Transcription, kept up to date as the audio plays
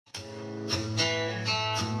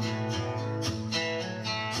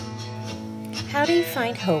How do you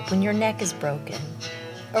find hope when your neck is broken?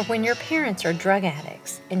 Or when your parents are drug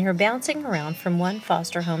addicts and you're bouncing around from one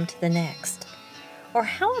foster home to the next? Or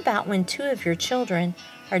how about when two of your children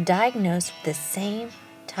are diagnosed with the same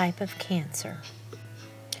type of cancer?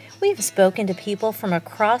 We have spoken to people from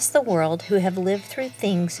across the world who have lived through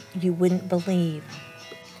things you wouldn't believe.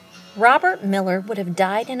 Robert Miller would have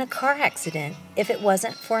died in a car accident if it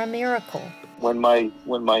wasn't for a miracle. When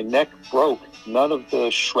my neck broke, none of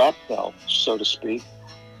the shrapnel, so to speak,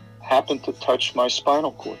 happened to touch my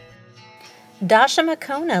spinal cord. Dasha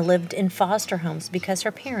Makona lived in foster homes because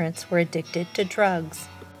her parents were addicted to drugs.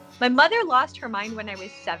 My mother lost her mind when I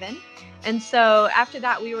was 7, and so after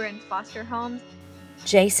that we were in foster homes.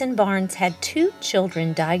 Jason Barnes had 2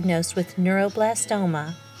 children diagnosed with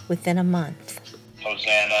neuroblastoma within a month.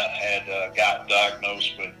 Hosanna had got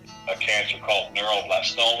diagnosed with a cancer called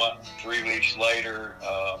neuroblastoma. 3 weeks later,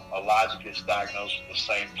 Elijah gets diagnosed with the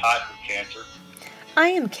same type of cancer. I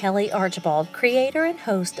am Kelly Archibald, creator and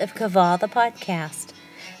host of Kavah the Podcast.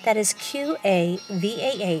 That is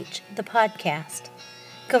Q-A-V-A-H, the podcast.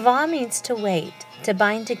 Kavah means to wait, to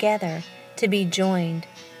bind together, to be joined,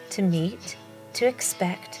 to meet, to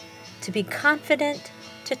expect, to be confident,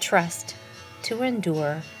 to trust, to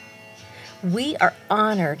endure. We are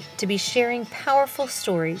honored to be sharing powerful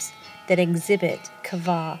stories that exhibit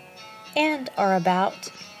Kavah and are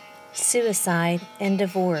about suicide and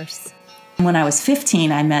divorce. When I was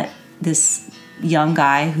 15, I met this young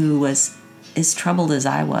guy who was as troubled as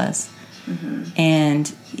I was. Mm-hmm.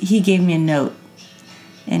 And he gave me a note.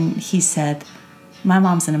 And he said, "My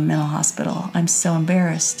mom's in a mental hospital. I'm so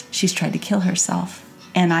embarrassed. She's tried to kill herself."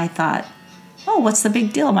 And I thought, oh, what's the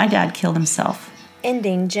big deal? My dad killed himself.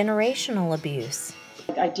 Ending generational abuse.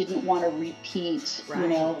 I didn't want to repeat,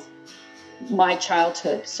 my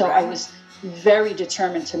childhood. So I was very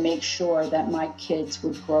determined to make sure that my kids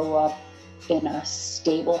would grow up in a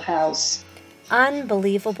stable house.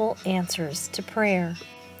 Unbelievable answers to prayer.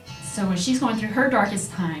 So when she's going through her darkest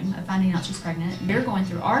time of finding out she's pregnant, we're going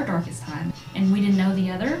through our darkest time, and we didn't know the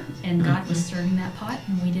other, and God was stirring that pot,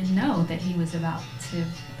 and we didn't know that He was about to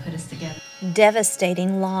put us together.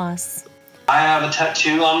 Devastating loss. I have a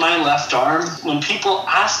tattoo on my left arm. When people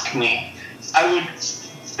ask me, I would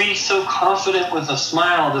be so confident with a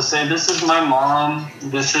smile to say, "This is my mom,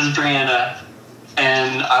 this is Brianna,"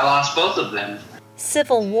 and I lost both of them.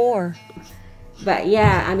 Civil war. But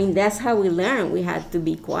that's how we learned. We had to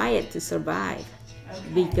be quiet to survive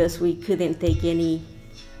because we couldn't take any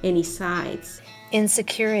sides.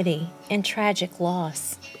 Insecurity and tragic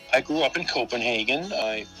loss. I grew up in Copenhagen.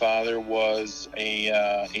 My father was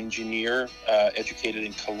an engineer, educated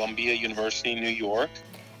in Columbia University, New York.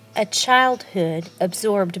 A childhood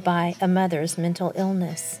absorbed by a mother's mental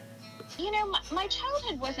illness. My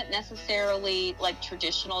childhood wasn't necessarily like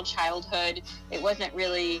traditional childhood. It wasn't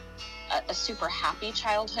really a super happy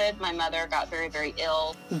childhood. My mother got very, very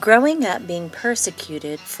ill. Growing up being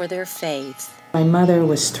persecuted for their faith. My mother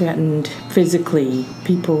was threatened physically.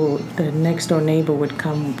 People, the next door neighbor would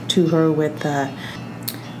come to her with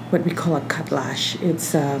what we call a cutlash.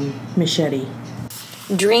 It's machete.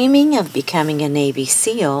 Dreaming of becoming a Navy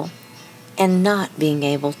SEAL and not being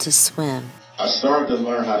able to swim. I started to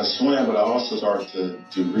learn how to swim, but I also started to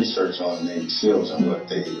do research on Navy SEALs and what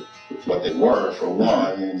they were for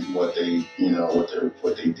one, and what they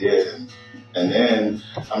did, and then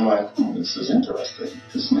I'm like, this is interesting.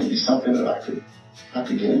 This may be something that I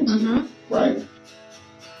could get into, right?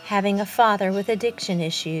 Having a father with addiction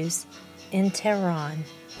issues in Tehran.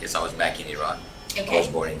 Yes, I was back in Iran. Okay. I was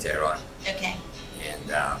born in Tehran. Okay.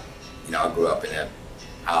 And I grew up in a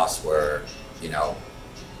house where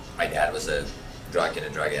my dad was a drug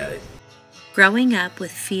addict. Growing up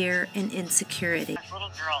with fear and insecurity. As a little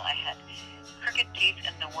girl, I had crooked teeth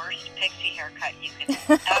and the worst pixie haircut you could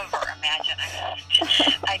ever imagine.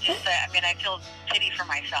 I feel pity for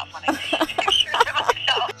myself when I see pictures of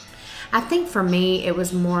myself. I think for me, it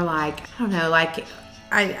was more like,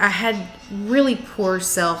 I had really poor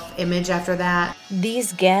self-image after that.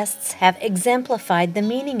 These guests have exemplified the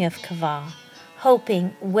meaning of Kavah,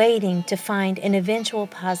 hoping, waiting to find an eventual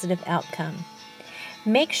positive outcome.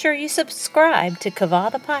 Make sure you subscribe to Kavah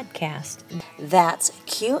the Podcast. That's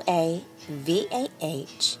Q-A-V-A-H,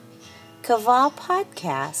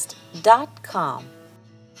 KavahPodcast.com.